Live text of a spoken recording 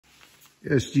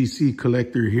SGC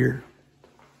collector here,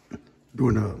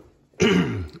 doing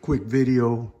a quick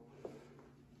video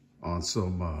on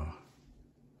some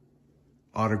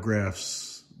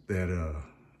autographs that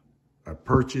I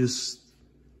purchased,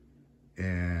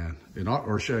 and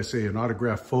or should I say an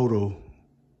autograph photo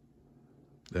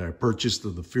that I purchased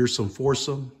of the Fearsome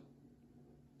Foursome,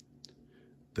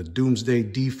 the Doomsday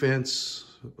Defense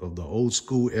of the old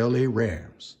school LA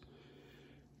Rams.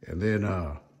 And then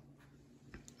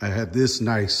I had this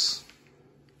nice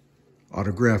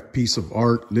autographed piece of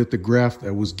art, lithograph,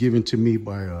 that was given to me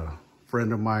by a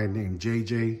friend of mine named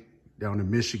JJ down in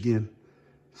Michigan.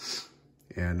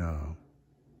 And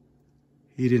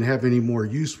he didn't have any more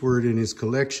use for it in his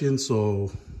collection,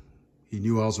 so he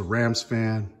knew I was a Rams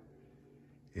fan.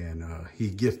 And he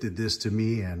gifted this to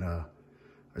me, and I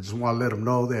just want to let him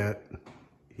know that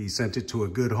he sent it to a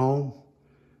good home.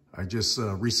 I just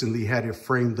recently had it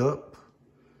framed up.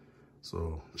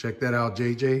 So check that out,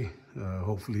 JJ.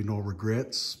 Hopefully no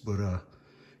regrets, but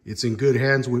it's in good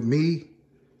hands with me.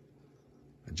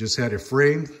 I just had it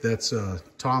framed. That's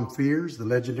Tom Fears, the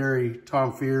legendary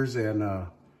Tom Fears, and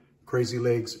Crazy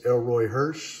Legs Elroy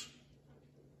Hirsch.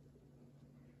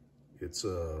 It's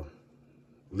a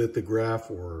lithograph,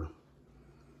 or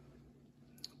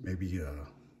maybe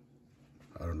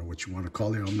I don't know what you want to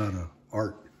call it. I'm not an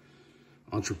art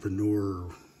entrepreneur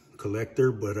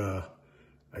collector, but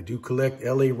I do collect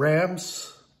LA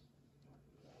Rams,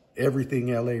 everything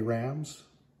LA Rams,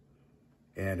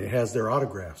 and it has their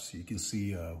autographs. You can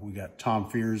see we got Tom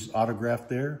Fears autograph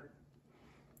there,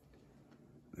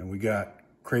 and we got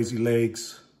Crazy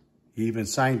Legs. He even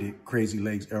signed it, Crazy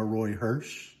Legs Elroy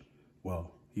Hirsch.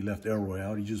 Well, he left Elroy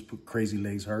out. He just put Crazy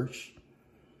Legs Hirsch.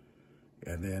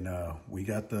 And then we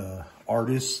got the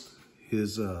artist,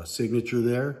 his signature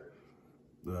there,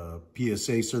 the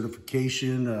PSA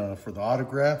certification for the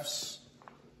autographs.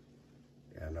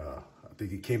 And I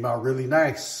think it came out really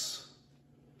nice.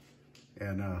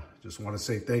 And just want to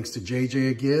say thanks to JJ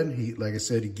again. He, like I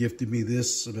said, he gifted me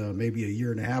this maybe a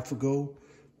year and a half ago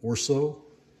or so.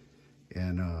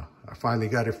 And I finally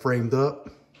got it framed up.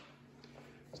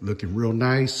 It's looking real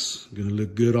nice. Gonna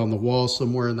look good on the wall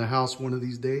somewhere in the house one of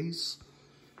these days.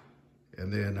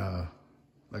 And then,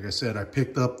 like I said, I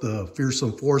picked up the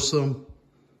Fearsome Foursome.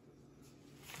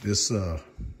 This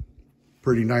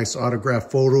pretty nice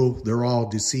autograph photo. They're all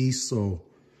deceased, so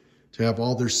to have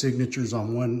all their signatures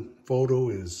on one photo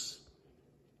is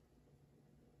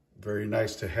very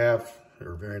nice to have,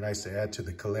 or very nice to add to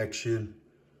the collection.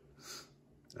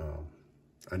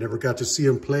 I never got to see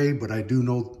them play, but I do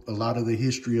know a lot of the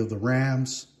history of the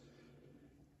Rams.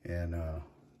 And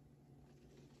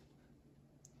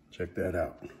check that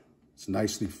out. It's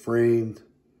nicely framed.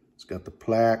 It's got the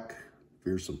plaque,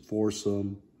 Fearsome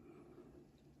Foursome,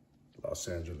 Los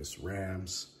Angeles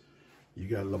Rams. You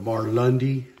got Lamar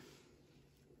Lundy,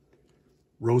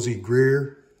 Rosie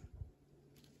Greer,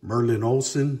 Merlin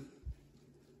Olsen,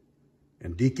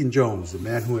 and Deacon Jones, the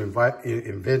man who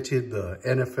invented the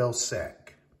NFL sack.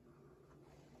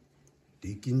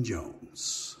 Deacon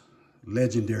Jones.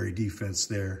 Legendary defense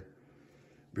there.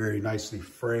 Very nicely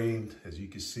framed, as you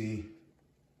can see.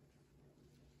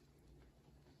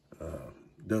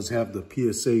 Does have the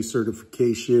PSA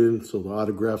certification, so the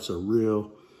autographs are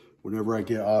real. Whenever I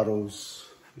get autos,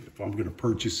 if I'm going to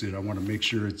purchase it, I want to make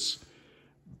sure it's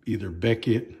either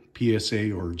Beckett,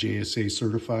 PSA, or JSA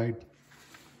certified.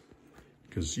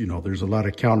 Because, you know, there's a lot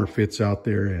of counterfeits out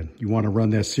there, and you want to run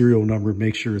that serial number,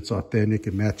 make sure it's authentic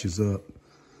and matches up,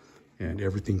 and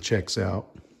everything checks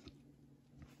out.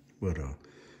 But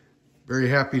very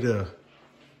happy to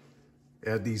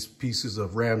add these pieces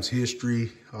of Rams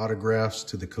history, autographs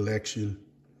to the collection.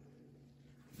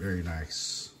 Very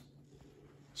nice.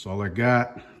 That's all I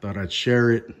got. Thought I'd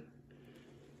share it.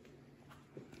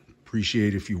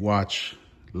 Appreciate if you watch,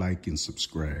 like, and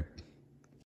subscribe.